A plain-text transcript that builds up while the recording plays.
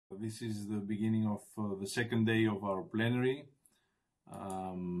This is the beginning of the second day of our plenary,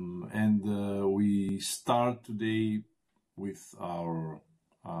 and we start today with our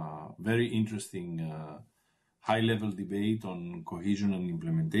very interesting high-level debate on cohesion and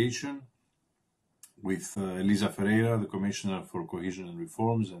implementation with Elisa FERREIRA, the Commissioner for Cohesion and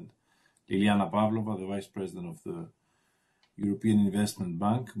Reforms, and Lilyana, the Vice President of the European Investment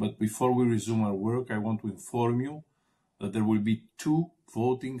Bank. But before we resume our work, I want to inform you that there will be two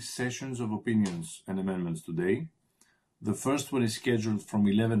voting sessions of opinions and amendments today. The first one is scheduled from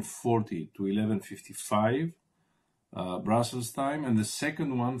 11:40 to 11:55 Brussels time, and the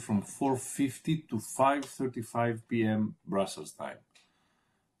second one from 4:50 to 5:35 p.m. Brussels time.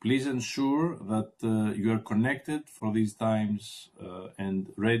 Please ensure that you are connected for these times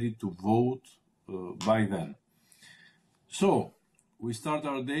and ready to vote by then. So, we start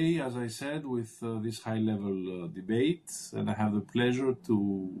our day, as I said, with this high-level debate, and I have the pleasure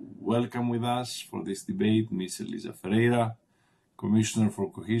to welcome with us for this debate Ms. Elisa FERREIRA, Commissioner for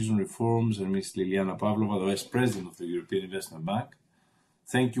Cohesion Reforms, and Ms. Lilyana, the Vice President of the European Investment Bank.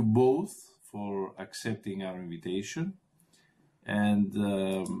 Thank you both for accepting our invitation. And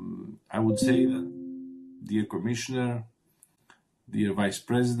I would say that, dear Commissioner, dear Vice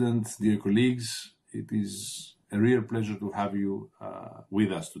President, dear colleagues, it is a real pleasure to have you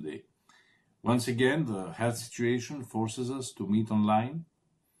with us today. Once again, the health situation forces us to meet online.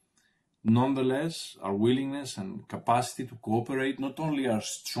 Nonetheless, our willingness and capacity to cooperate not only are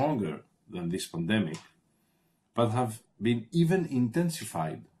stronger than this pandemic, but have been even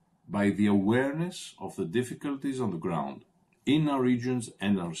intensified by the awareness of the difficulties on the ground in our regions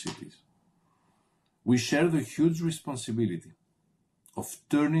and our cities. We share the huge responsibility of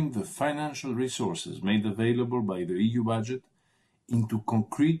turning the financial resources made available by the EU budget into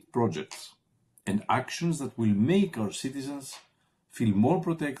concrete projects and actions that will make our citizens feel more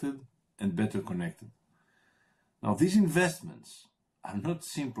protected and better connected. Now, these investments are not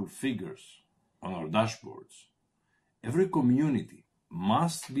simple figures on our dashboards. Every community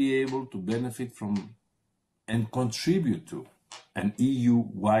must be able to benefit from and contribute to an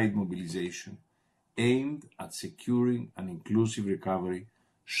EU-wide mobilization aimed at securing an inclusive recovery,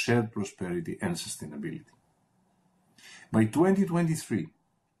 shared prosperity, and sustainability. By 2023,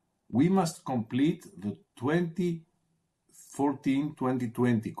 we must complete the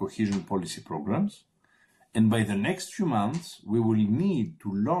 2014-2020 cohesion policy programs, and by the next few months, we will need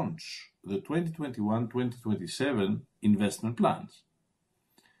to launch the 2021-2027 investment plans.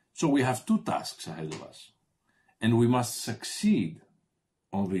 So we have two tasks ahead of us, and we must succeed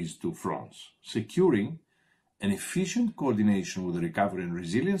on these two fronts, securing an efficient coordination with the Recovery and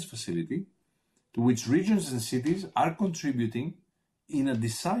Resilience Facility, to which regions and cities are contributing in a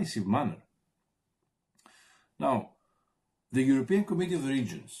decisive manner. Now, the European Committee of the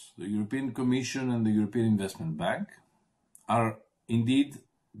Regions, the European Commission and the European Investment Bank are indeed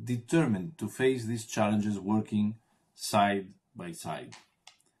determined to face these challenges working side by side,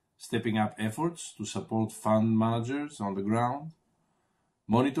 stepping up efforts to support fund managers on the ground,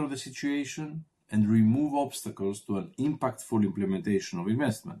 monitor the situation, and remove obstacles to an impactful implementation of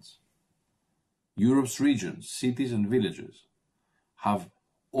investments. Europe's regions, cities and villages have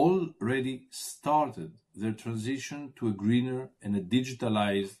already started their transition to a greener and a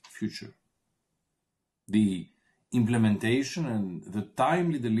digitalized future. The implementation and the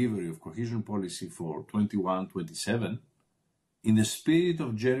timely delivery of cohesion policy for 21-27, in the spirit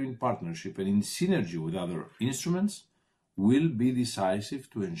of genuine partnership and in synergy with other instruments, will be decisive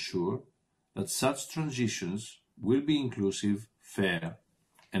to ensure that such transitions will be inclusive, fair,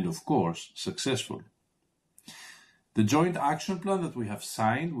 and of course, successful. The joint action plan that we have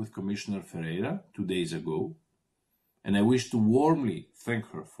signed with Commissioner FERREIRA 2 days ago, and I wish to warmly thank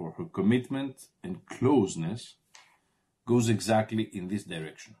her for her commitment and closeness, goes exactly in this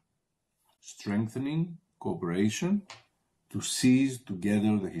direction, strengthening cooperation to seize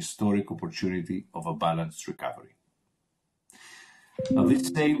together the historic opportunity of a balanced recovery. Now,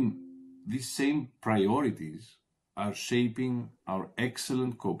 these same priorities are shaping our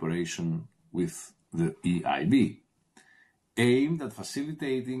excellent cooperation with the EIB, aimed at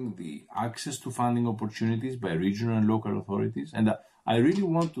facilitating the access to funding opportunities by regional and local authorities. And I really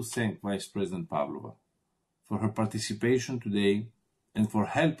want to thank Vice President PAVLOVA for her participation today and for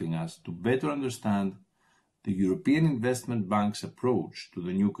helping us to better understand the European Investment Bank's approach to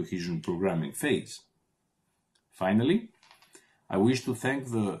the new cohesion programming phase. Finally, I wish to thank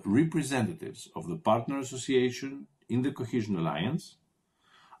the representatives of the Partner Association in the Cohesion Alliance.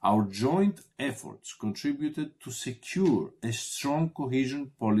 Our joint efforts contributed to secure a strong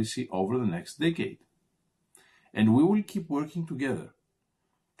cohesion policy over the next decade. And we will keep working together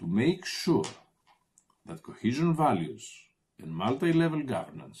to make sure that cohesion values and multi-level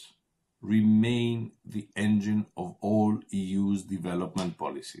governance remain the engine of all EU's development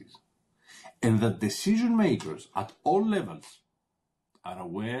policies, and that decision makers at all levels are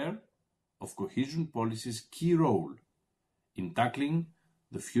aware of cohesion policy's key role in tackling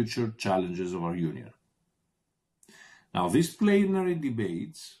the future challenges of our Union. Now, this plenary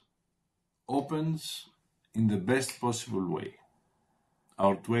debates opens in the best possible way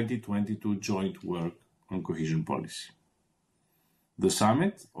our 2022 joint work on cohesion policy. The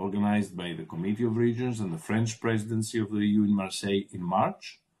summit, organized by the Committee of Regions and the French presidency of the EU in Marseille in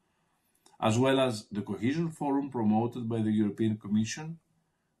March, as well as the Cohesion Forum promoted by the European Commission,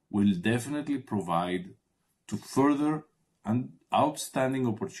 will definitely provide to further and outstanding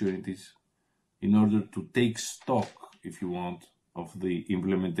opportunities in order to take stock, if you want, of the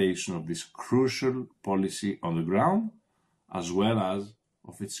implementation of this crucial policy on the ground, as well as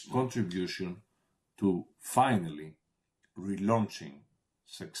of its contribution to finally relaunching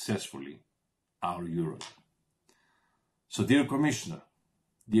successfully our Europe. So, dear Commissioner,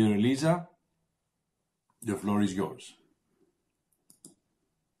 dear Elisa, the floor is yours.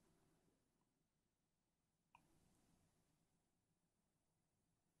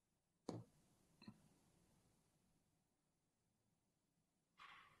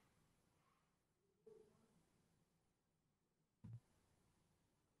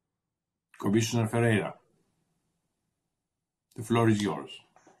 Commissioner Ferreira, the floor is yours.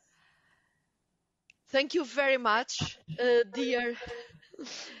 Thank you very much, dear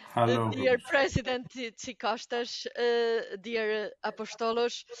President Tsikostas, dear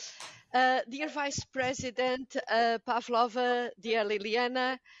Apostolos, dear Vice President Pavlova, dear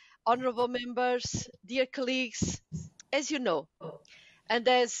Lilyana, honorable members, dear colleagues. As you know, and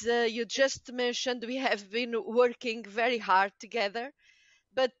as you just mentioned, we have been working very hard together,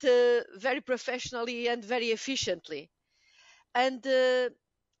 but very professionally and very efficiently. And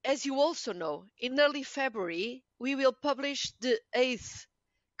as you also know, in early February, we will publish the 8th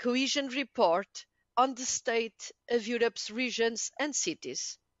Cohesion Report on the state of Europe's regions and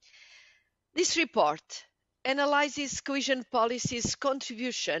cities. This report analyzes cohesion policy's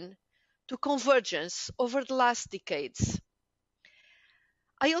contribution to convergence over the last decades.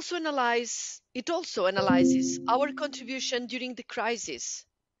 It also analyzes our contribution during the crisis.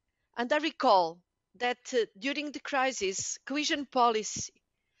 And I recall that during the crisis, cohesion policy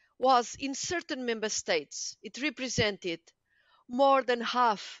was, in certain member states, it represented more than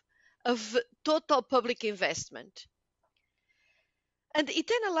half of total public investment. And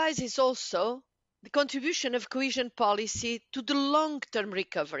it analyzes also the contribution of cohesion policy to the long-term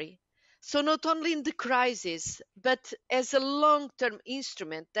recovery. So not only in the crisis, but as a long-term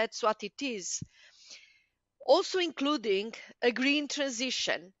instrument, that's what it is. Also including a green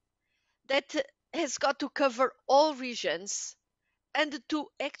transition that has got to cover all regions and to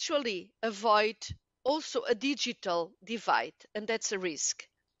actually avoid also a digital divide, and that's a risk.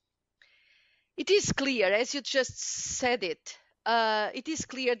 It is clear, as you just said it is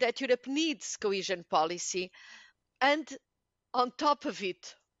clear that Europe needs cohesion policy, and on top of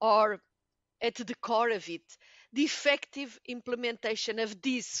it, or at the core of it, the effective implementation of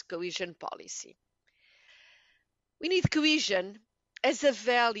this cohesion policy. We need cohesion as a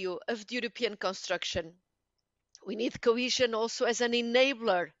value of the European construction. We need cohesion also as an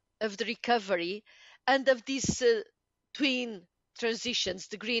enabler of the recovery and of these twin transitions,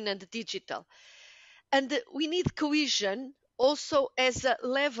 the green and the digital. And we need cohesion also as a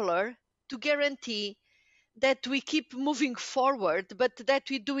leveler to guarantee that we keep moving forward, but that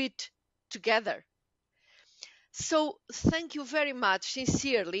we do it together. So thank you very much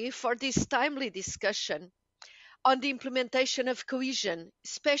sincerely for this timely discussion on the implementation of cohesion,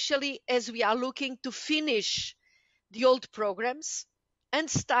 especially as we are looking to finish the old programs and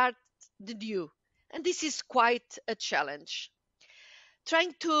start the new. And this is quite a challenge.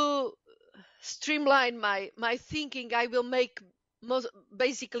 Trying to streamline my thinking, I will make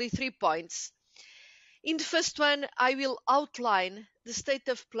basically 3 points. In the first one, I will outline the state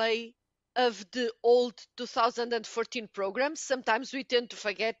of play of the old 2014 programs. Sometimes we tend to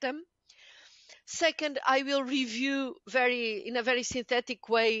forget them. Second, I will review in a very synthetic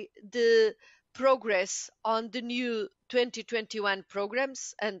way the progress on the new 2021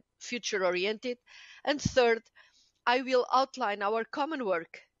 programs and future oriented. And third, I will outline our common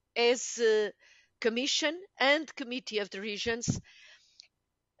work as Commission and Committee of the Regions,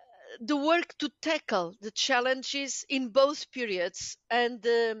 the work to tackle the challenges in both periods and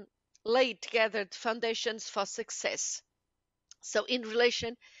lay together the foundations for success. So in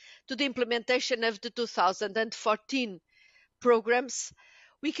relation to the implementation of the 2014 programs,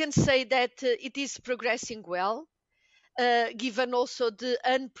 We can say that it is progressing well, given also the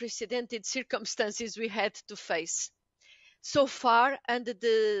unprecedented circumstances we had to face. So far, and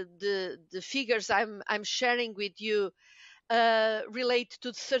the figures I'm sharing with you relate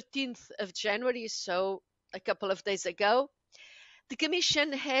to the 13th of January, so a couple of days ago, the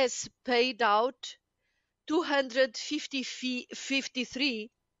Commission has paid out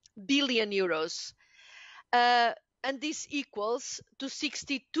 253 billion euros, and this equals to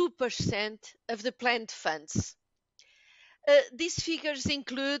 62% of the planned funds. These figures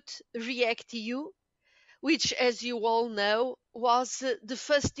include REACT-EU, which, as you all know, was the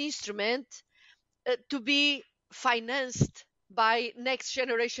first instrument to be financed by Next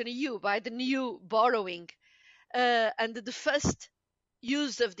Generation EU, by the new borrowing. And the first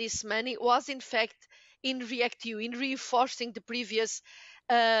use of this money was, in fact, in REACT-EU, in reinforcing the previous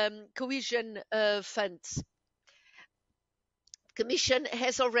cohesion funds. The Commission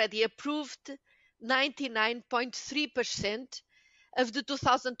has already approved 99.3% of the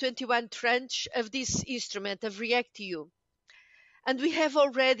 2021 tranche of this instrument of REACT-EU. And we have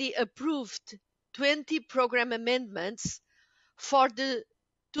already approved 20 program amendments for the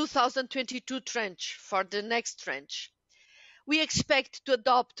 2022 tranche, for the next tranche. We expect to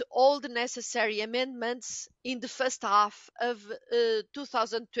adopt all the necessary amendments in the first half of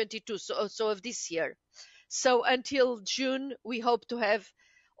 2022, so of this year. So until June, we hope to have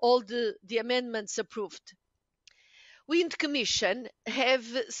all the amendments approved. We in the Commission have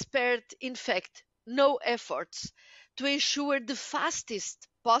spared, in fact, no efforts to ensure the fastest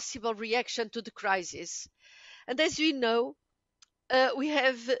possible reaction to the crisis. And as we know, we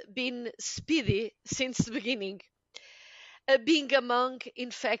have been speedy since the beginning, being among,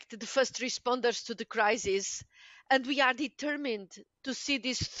 in fact, the first responders to the crisis. And we are determined to see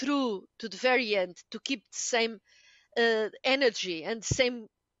this through to the very end, to keep the same energy and same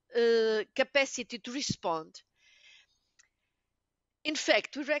capacity to respond. In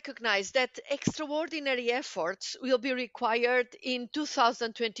fact, we recognize that extraordinary efforts will be required in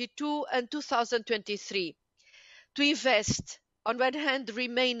 2022 and 2023 to invest, on one hand, the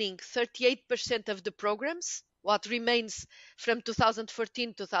remaining 38% of the programs, what remains from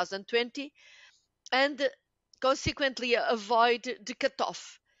 2014-2020, and consequently avoid the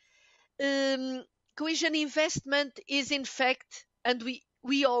cutoff. Cohesion investment is, in fact, and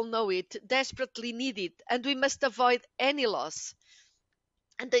we all know it, desperately needed, and we must avoid any loss.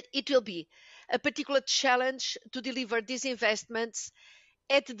 And that it will be a particular challenge to deliver these investments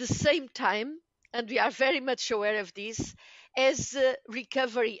at the same time, and we are very much aware of this, as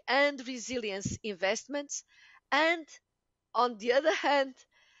recovery and resilience investments, and on the other hand,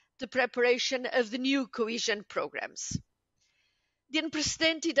 the preparation of the new cohesion programs. The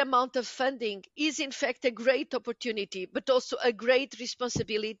unprecedented amount of funding is in fact a great opportunity, but also a great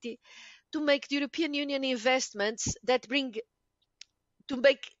responsibility to make the European Union investments to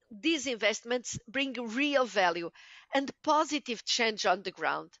make these investments bring real value and positive change on the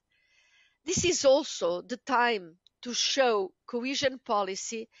ground. This is also the time to show cohesion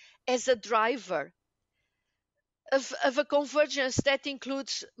policy as a driver of a convergence that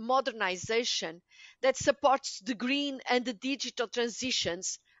includes modernization, that supports the green and the digital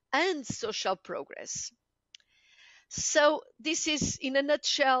transitions and social progress. So this is, in a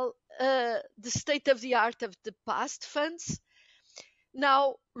nutshell, the state of the art of the past funds.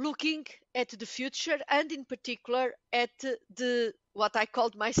 Now, looking at the future, and in particular at what I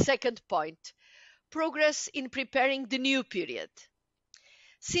called my second point, progress in preparing the new period.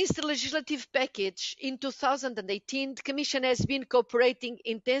 Since the legislative package in 2018, the Commission has been cooperating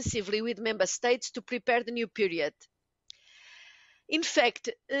intensively with Member States to prepare the new period. In fact,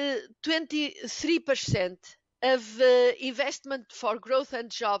 23% of investment for growth and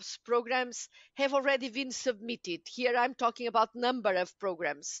jobs programs have already been submitted. Here I'm talking about number of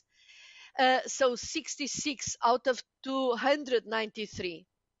programs. So 66 out of 293.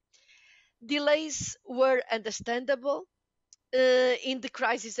 Delays were understandable in the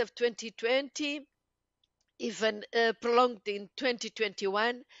crisis of 2020, even prolonged in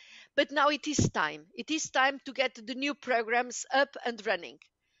 2021, but now it is time. It is time to get the new programs up and running.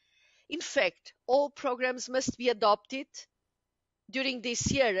 In fact, all programs must be adopted during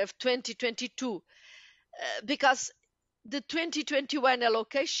this year of 2022 because the 2021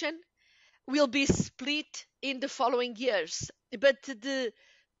 allocation will be split in the following years, but the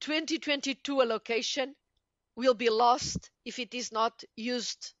 2022 allocation will be lost if it is not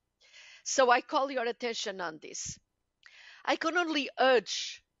used. So I call your attention on this. I can only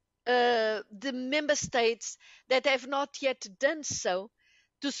urge the member states that have not yet done so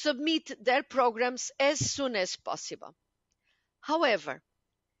to submit their programs as soon as possible. However,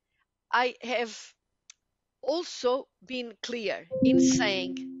 I have also been clear in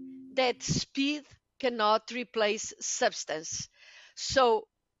saying that speed cannot replace substance. So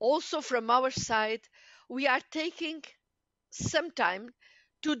also from our side, we are taking some time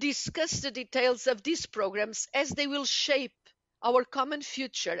to discuss the details of these programs as they will shape our common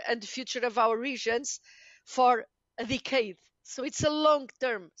future and the future of our regions for a decade. So it's a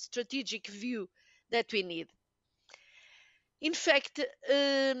long-term strategic view that we need. In fact,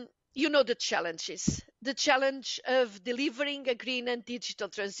 you know the challenges. The challenge of delivering a green and digital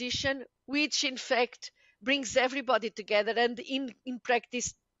transition, which in fact brings everybody together and in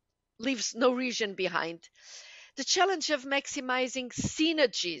practice leaves no region behind. The challenge of maximizing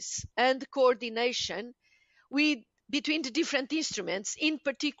synergies and coordination between the different instruments, in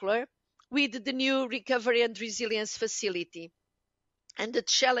particular with the new Recovery and Resilience Facility, and the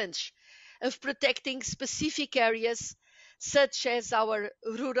challenge of protecting specific areas such as our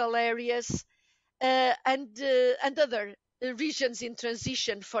rural areas and other regions in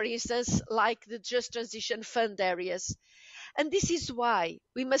transition, for instance, like the Just Transition Fund areas. And this is why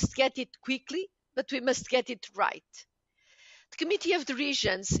we must get it quickly, but we must get it right. The Committee of the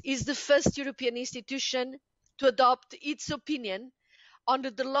Regions is the first European institution to adopt its opinion on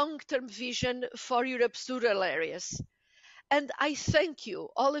the long-term vision for Europe's rural areas. And I thank you,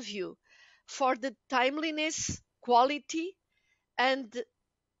 all of you, for the timeliness, quality, and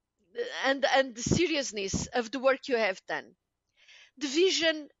the seriousness of the work you have done. The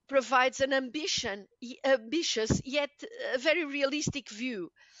vision provides an ambitious yet very realistic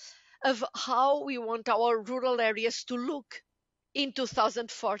view of how we want our rural areas to look in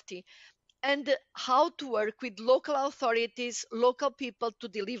 2040 and how to work with local authorities, local people to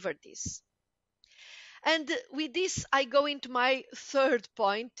deliver this. And with this, I go into my third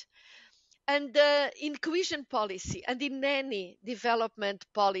point. And in cohesion policy and in any development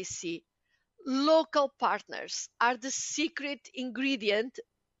policy, local partners are the secret ingredient,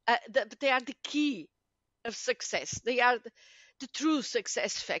 they are the key of success. They are the true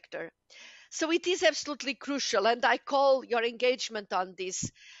success factor. So it is absolutely crucial, and I call your engagement on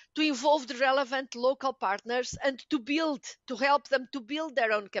this, to involve the relevant local partners and to help them to build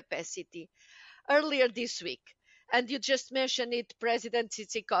their own capacity. Earlier this week, and you just mentioned it, President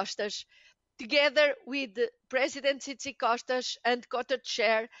Tzitzikostas, together with President Tzitzikostas and CoR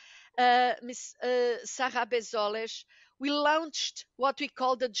Chair Ms. Sarah Bezoles, we launched what we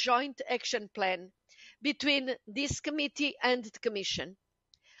call the Joint Action Plan between this committee and the Commission.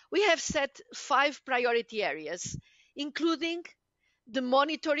 We have set 5 priority areas, including the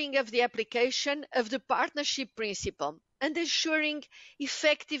monitoring of the application of the partnership principle and ensuring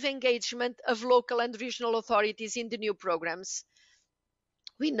effective engagement of local and regional authorities in the new programs.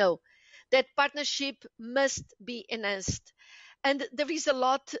 We know that partnership must be enhanced, and there is a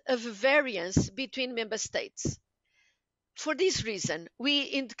lot of variance between member states. For this reason, we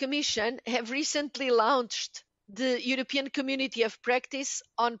in the Commission have recently launched the European Community of Practice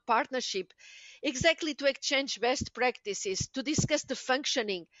on Partnership, exactly to exchange best practices, to discuss the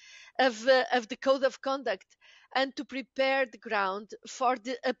functioning of the Code of Conduct, and to prepare the ground for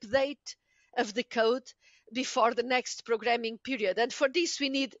the update of the code before the next programming period. And for this, we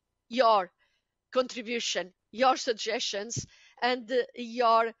need your contribution, your suggestions, and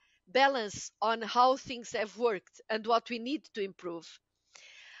your balance on how things have worked and what we need to improve.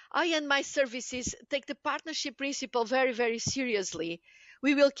 I and my services take the partnership principle very, very seriously.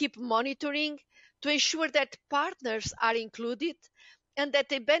 We will keep monitoring to ensure that partners are included and that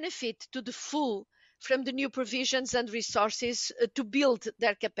they benefit to the full from the new provisions and resources to build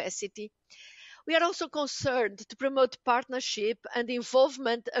their capacity. We are also concerned to promote partnership and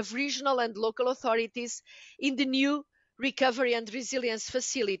involvement of regional and local authorities in the new Recovery and Resilience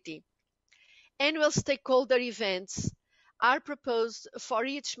Facility. Annual stakeholder events are proposed for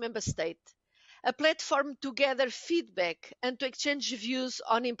each member state, a platform to gather feedback and to exchange views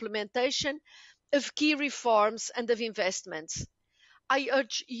on implementation of key reforms and of investments. I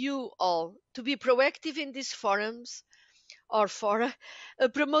urge you all to be proactive in these forums or fora,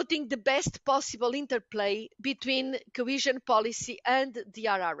 promoting the best possible interplay between cohesion policy and the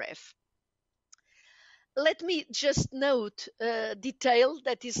RRF. Let me just note a detail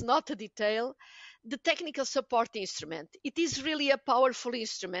that is not a detail, the technical support instrument. It is really a powerful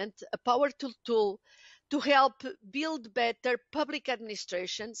instrument, a powerful tool to help build better public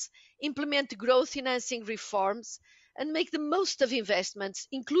administrations, implement growth-enhancing reforms, and make the most of investments,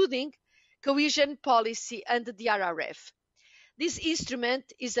 including cohesion policy and the RRF. This instrument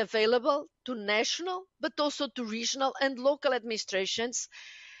is available to national, but also to regional and local administrations,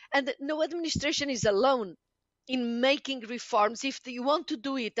 and no administration is alone. in making reforms. If you want to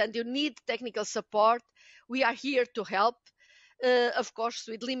do it and you need technical support, we are here to help, of course,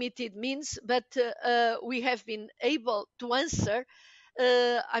 with limited means, but we have been able to answer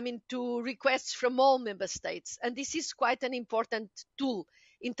to requests from all member states. And this is quite an important tool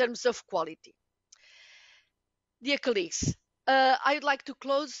in terms of quality. Dear colleagues, I would like to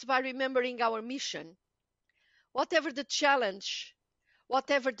close by remembering our mission. Whatever the challenge,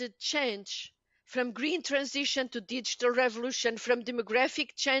 whatever the change, from green transition to digital revolution, from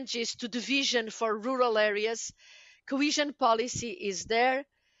demographic changes to the vision for rural areas, cohesion policy is there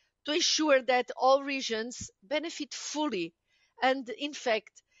to ensure that all regions benefit fully, and in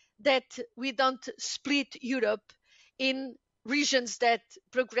fact, that we don't split Europe in regions that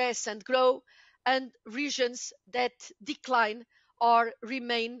progress and grow and regions that decline or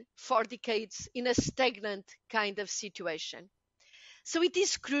remain for decades in a stagnant kind of situation. So it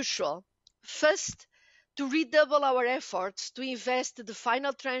is crucial, first, to redouble our efforts to invest the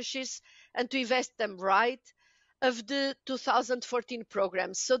final tranches and to invest them right of the 2014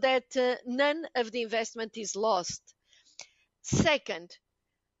 programs so that none of the investment is lost. Second,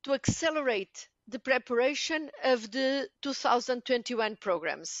 to accelerate the preparation of the 2021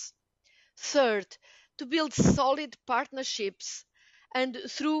 programs. Third, to build solid partnerships and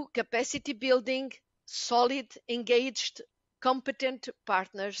through capacity building, solid, engaged, competent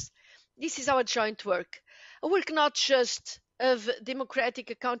partners. This is our joint work, a work not just of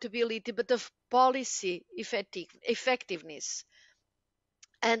democratic accountability, but of policy effectiveness.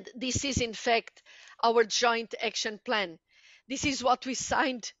 And this is, in fact, our joint action plan. This is what we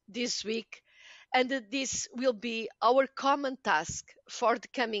signed this week, and this will be our common task for the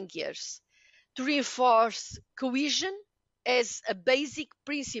coming years to reinforce cohesion as a basic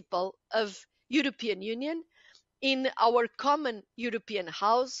principle of European Union in our common European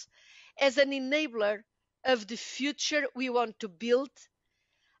house, as an enabler of the future we want to build,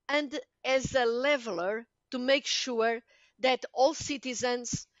 and as a leveler to make sure that all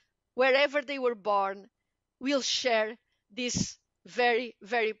citizens, wherever they were born, will share this very,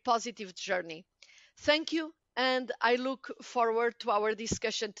 very positive journey. Thank you, and I look forward to our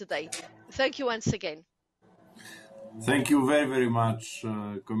discussion today. Thank you once again. Thank you very, very much,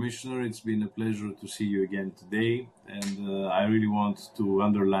 Commissioner. It's been a pleasure to see you again today. And I really want to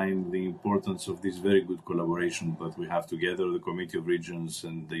underline the importance of this very good collaboration that we have together, the Committee of Regions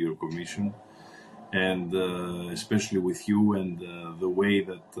and the Euro Commission, and especially with you and the way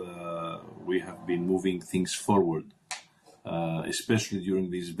that we have been moving things forward, especially during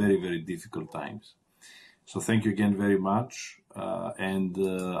these very, very difficult times. So thank you again very much.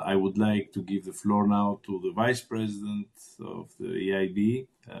 I would like to give the floor now to the Vice President of the EIB,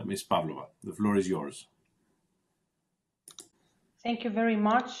 Ms. Pavlova. The floor is yours. Thank you very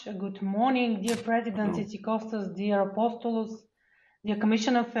much. Good morning, dear President Tsikostas, dear Apostolos, dear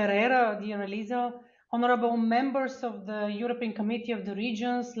Commissioner FERREIRA, dear Elisa, honorable members of the European Committee of the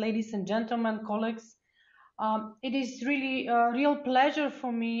Regions, ladies and gentlemen, colleagues. It is really a real pleasure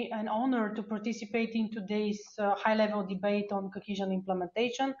for me and honor to participate in today's high-level debate on cohesion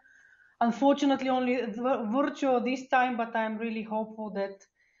implementation. Unfortunately, only virtual this time, but I'm really hopeful that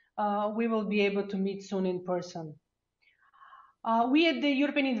we will be able to meet soon in person. We at the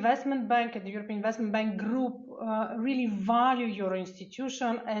European Investment Bank, at the European Investment Bank Group, really value your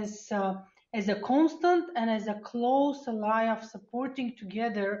institution as a constant and as a close ally of supporting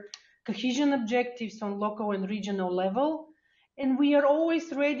together cohesion objectives on local and regional level. And we are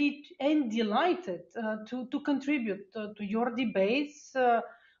always ready and delighted to contribute to your debates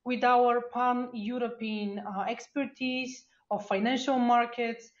with our pan-European expertise of financial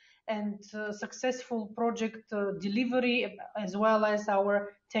markets and successful project delivery, as well as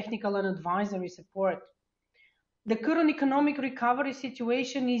our technical and advisory support. The current economic recovery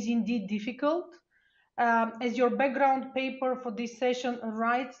situation is indeed difficult, as your background paper for this session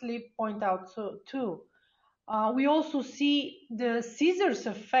rightly point out too. We also see the scissors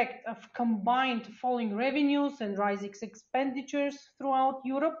effect of combined falling revenues and rising expenditures throughout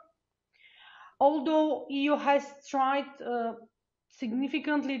Europe. Although EU has tried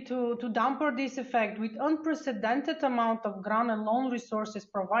significantly to dampen this effect with unprecedented amount of grant and loan resources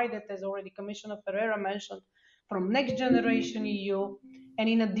provided, as already Commissioner FERREIRA mentioned, from Next Generation EU, and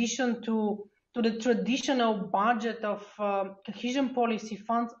in addition to the traditional budget of cohesion policy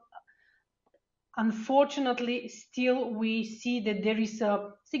funds, unfortunately, still we see that there is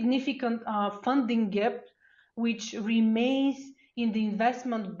a significant funding gap which remains in the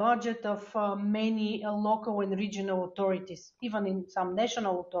investment budget of many local and regional authorities, even in some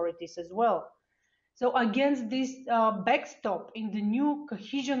national authorities as well. So against this backstop in the new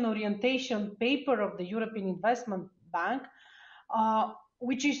cohesion orientation paper of the European Investment Bank,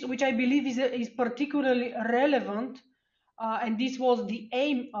 which I believe is particularly relevant, and this was the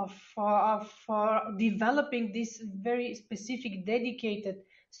aim of developing this very specific, dedicated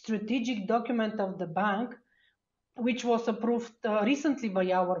strategic document of the bank, which was approved recently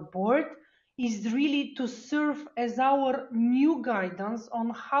by our board, is really to serve as our new guidance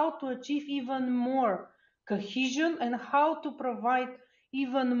on how to achieve even more cohesion and how to provide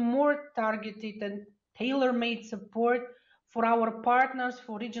even more targeted and tailor-made support for our partners,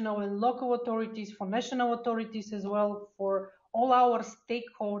 for regional and local authorities, for national authorities as well, for all our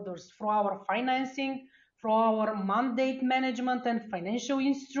stakeholders, for our financing, for our mandate management and financial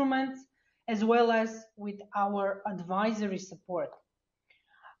instruments, as well as with our advisory support.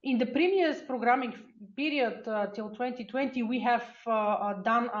 In the previous programming period till 2020, we have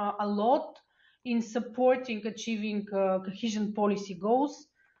done a lot in supporting achieving cohesion policy goals.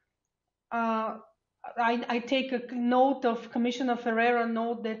 I take a note of Commissioner FERREIRA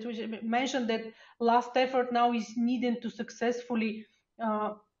note that mentioned that last effort now is needed to successfully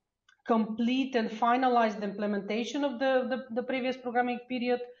complete and finalize the implementation of the previous programming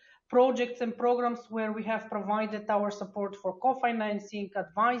period projects and programs where we have provided our support for co-financing,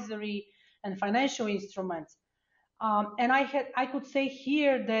 advisory, and financial instruments. And I could say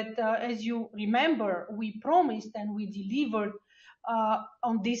here that, as you remember, we promised and we delivered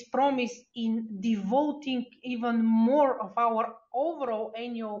on this promise in devoting even more of our overall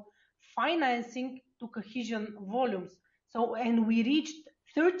annual financing to cohesion volumes. So, and we reached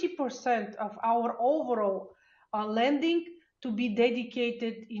 30% of our overall lending to be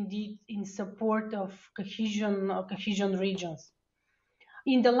dedicated indeed in support of cohesion regions.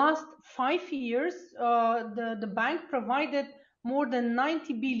 In the last 5 years, the bank provided more than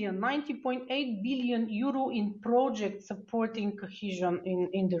 90.8 billion euro in projects supporting cohesion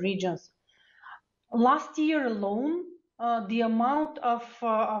in the regions. Last year alone, the amount of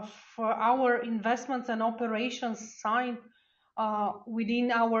our investments and operations signed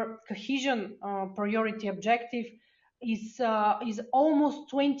within our cohesion priority objective is almost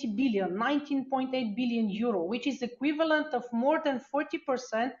 20 billion, 19.8 billion euro, which is equivalent of more than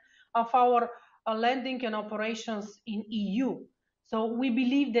 40% of our lending and operations in EU. So we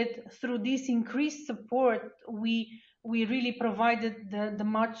believe that through this increased support, we really provided the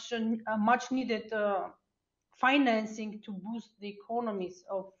much needed financing to boost the economies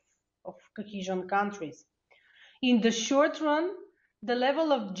of cohesion countries. In the short run, the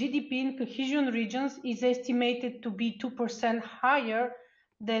level of GDP in cohesion regions is estimated to be 2% higher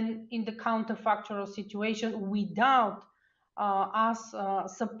than in the counterfactual situation without us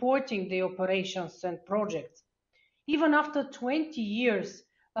supporting the operations and projects. Even after 20 years,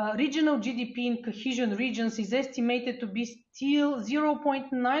 regional GDP in cohesion regions is estimated to be still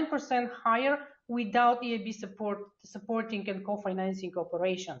 0.9% higher without EIB supporting and co-financing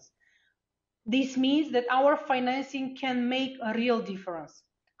operations. This means that our financing can make a real difference.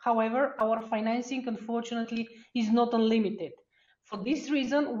 However, our financing, unfortunately, is not unlimited. For this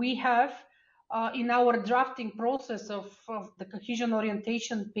reason, we have, in our drafting process of the cohesion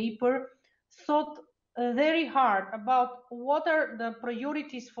orientation paper, thought very hard about what are the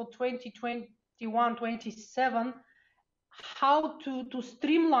priorities for 2021-27, how to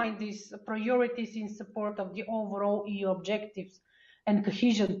streamline these priorities in support of the overall EU objectives and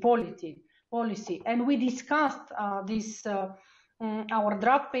cohesion policy. And we discussed our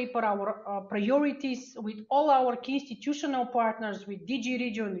draft paper, our priorities with all our key institutional partners, with DG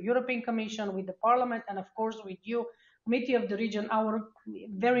Region, the European Commission, with the Parliament, and of course with you, Committee of the Region, our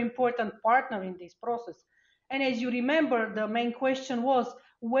very important partner in this process. And as you remember, the main question was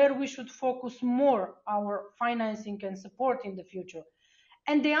where we should focus more our financing and support in the future.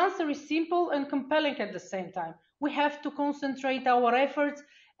 And the answer is simple and compelling at the same time. We have to concentrate our efforts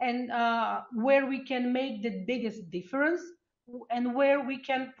and where we can make the biggest difference and where we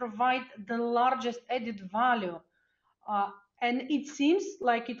can provide the largest added value. And it seems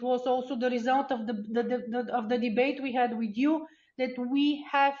like it was also the result of the debate we had with you, that we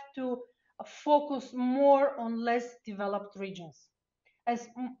have to focus more on less developed regions. As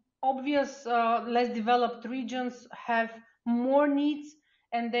obvious, less developed regions have more needs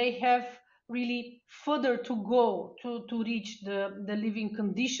and they have really further to go to reach the living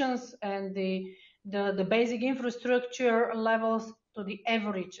conditions and the basic infrastructure levels to the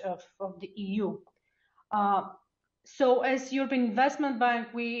average of the EU. So as European Investment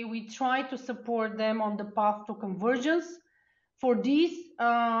Bank, we try to support them on the path to convergence. For this,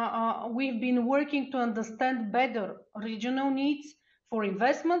 we've been working to understand better regional needs, for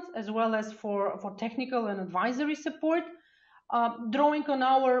investments as well as for technical and advisory support, drawing on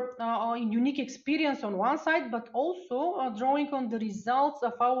our unique experience on one side, but also drawing on the results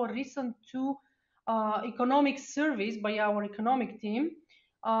of our recent two economic surveys by our economic team,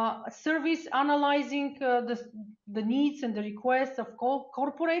 surveys analyzing the needs and the requests of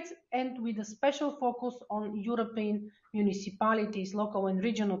corporates, and with a special focus on European municipalities, local and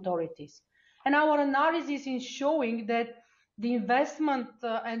regional authorities. And our analysis is showing that the investment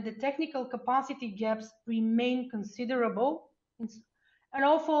and the technical capacity gaps remain considerable, and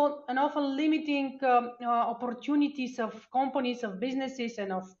often limiting opportunities of companies, of businesses,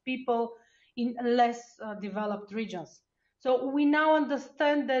 and of people in less developed regions. So we now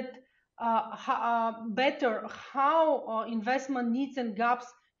understand that better how investment needs and gaps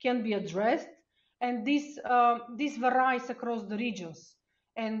can be addressed, and this varies across the regions,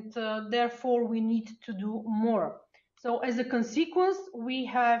 and therefore we need to do more. So as a consequence, we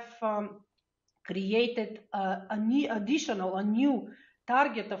have created a new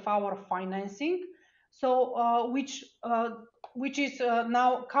target of our financing, so which is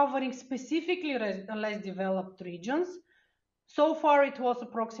now covering specifically less developed regions. So far it was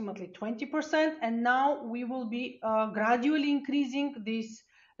approximately 20%, and now we will be gradually increasing this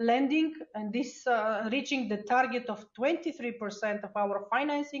lending, and this reaching the target of 23% of our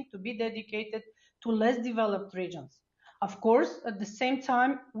financing to be dedicated to less developed regions. Of course, at the same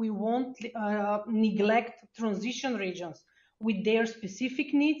time, we won't neglect transition regions with their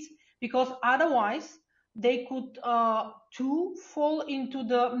specific needs, because otherwise they could too fall into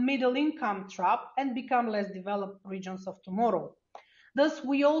the middle income trap and become less developed regions of tomorrow. Thus,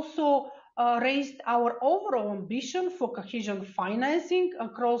 we also raised our overall ambition for cohesion financing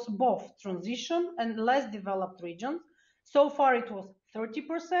across both transition and less developed regions. So far it was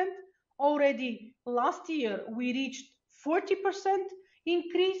 30%. Already last year we reached 40%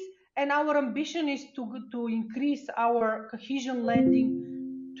 increase, and our ambition is to increase our cohesion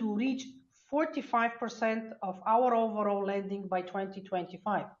lending to reach 45% of our overall lending by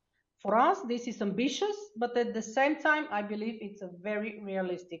 2025. For us, this is ambitious, but at the same time, I believe it's a very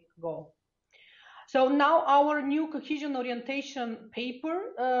realistic goal. So now our new cohesion orientation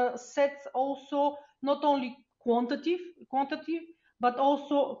paper sets also not only quantitative, but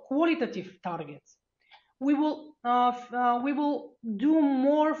also qualitative targets. We will do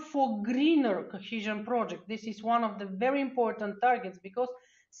more for greener cohesion projects. This is one of the very important targets, because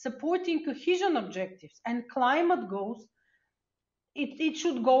supporting cohesion objectives and climate goals, it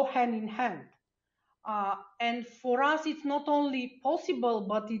should go hand in hand. And for us, it's not only possible,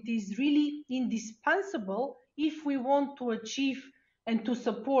 but it is really indispensable if we want to achieve and to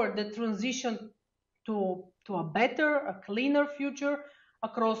support the transition to a better, a cleaner future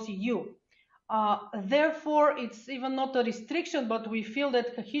across EU. Therefore, it's even not a restriction, but we feel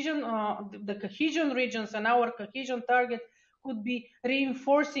that the cohesion regions and our cohesion target could be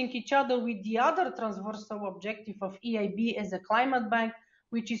reinforcing each other with the other transversal objective of EIB as a climate bank,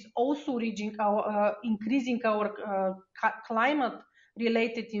 which is also increasing our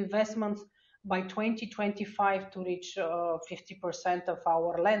climate-related investments by 2025 to reach 50% of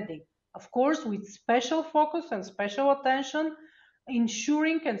our lending. Of course, with special focus and special attention,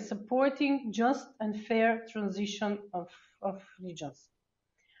 ensuring and supporting just and fair transition of regions.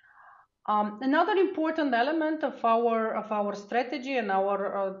 Another important element of our strategy and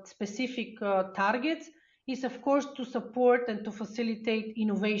our specific targets is, of course, to support and to facilitate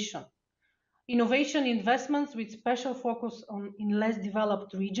innovation. Innovation investments with special focus in less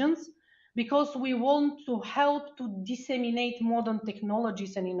developed regions, because we want to help to disseminate modern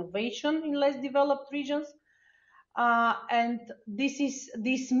technologies and innovation in less developed regions. And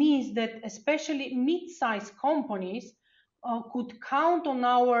this means that especially mid-sized companies could count on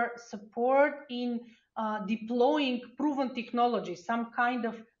our support in deploying proven technologies, some kind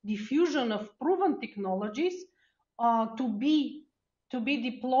of diffusion of proven technologies to be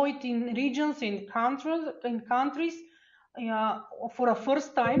deployed in regions, in countries for a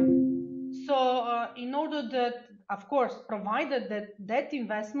first time. So in order that, of course, provided that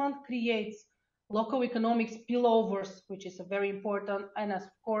investment creates local economic spillovers, which is very important, and of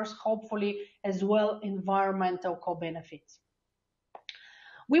course, hopefully as well, environmental co-benefits.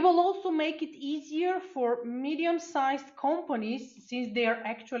 We will also make it easier for medium-sized companies, since they are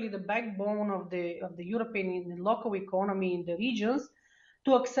actually the backbone of the European and local economy in the regions,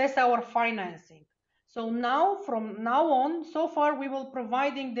 to access our financing. So now, from now on, so far we will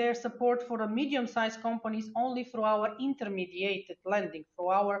providing their support for the medium-sized companies only through our intermediated lending, through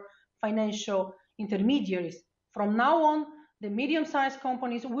our financial intermediaries. From now on, the medium-sized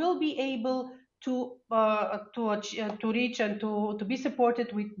companies will be able to reach and to be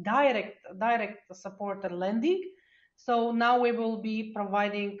supported with direct support and lending. So now we will be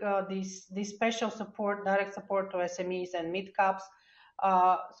providing this special support, direct support to SMEs and mid-caps,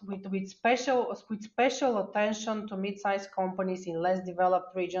 with special attention to mid-sized companies in less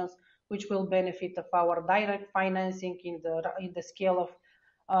developed regions, which will benefit of our direct financing in the scale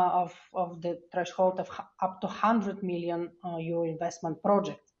of the threshold of up to 100 million euro investment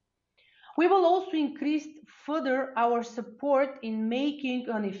projects. We will also increase further our support in making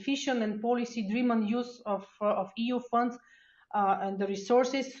an efficient and policy-driven use of EU funds and the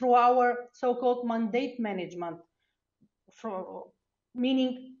resources through our so-called mandate management,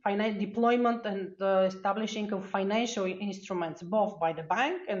 meaning deployment and establishing of financial instruments, both by the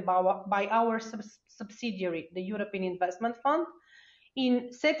bank and by our subsidiary, the European Investment Fund,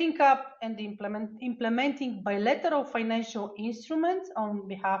 in setting up and implementing bilateral financial instruments on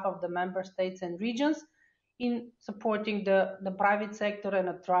behalf of the member states and regions, in supporting the private sector and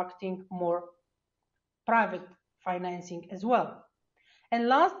attracting more private financing as well. And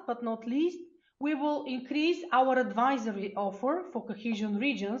last but not least, we will increase our advisory offer for cohesion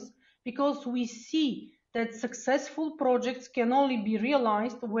regions, because we see that successful projects can only be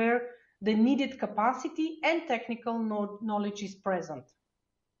realized where the needed capacity and technical knowledge is present.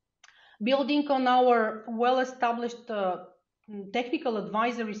 Building on our well-established technical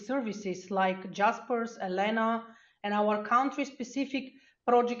advisory services like Jaspers, Elena, and our country-specific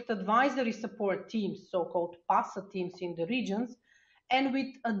project advisory support teams, so-called PASA teams in the regions, and with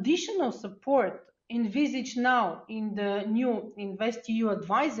additional support envisaged now in the new InvestEU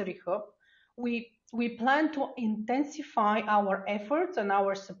Advisory Hub, we plan to intensify our efforts and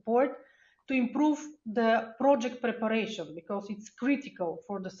our support to improve the project preparation, because it's critical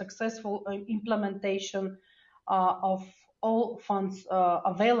for the successful implementation of all funds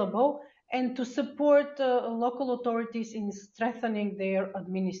available, and to support local authorities in strengthening their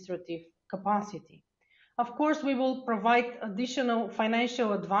administrative capacity. Of course, we will provide additional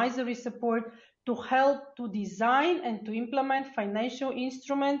financial advisory support to help to design and to implement financial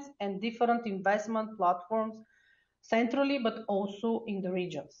instruments and different investment platforms centrally, but also in the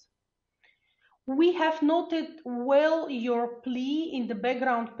regions. We have noted well your plea in the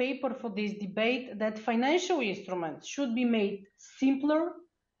background paper for this debate that financial instruments should be made simpler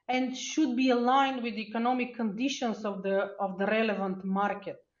and should be aligned with the economic conditions of the relevant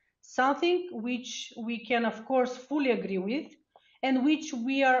market. Something which we can, of course, fully agree with, and which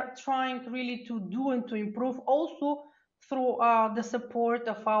we are trying really to do and to improve also through the support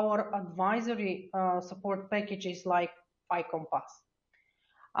of our advisory support packages like FICOMPASS.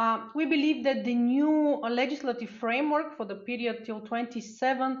 We believe that the new legislative framework for the period till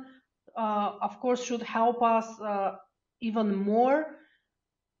 27, of course, should help us even more.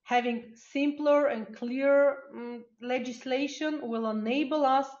 Having simpler and clear legislation will enable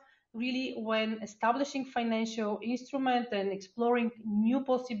us really, when establishing financial instruments and exploring new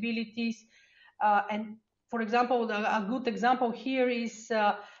possibilities. And for example, a good example here is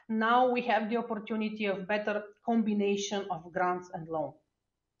now we have the opportunity of better combination of grants and loans.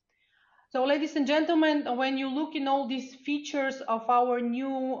 So, ladies and gentlemen, when you look in all these features of our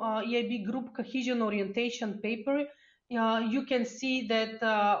new EIB Group Cohesion Orientation paper, you can see that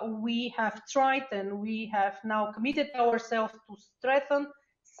we have tried and we have now committed ourselves to strengthen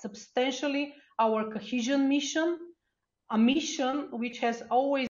substantially our cohesion mission, a mission which has always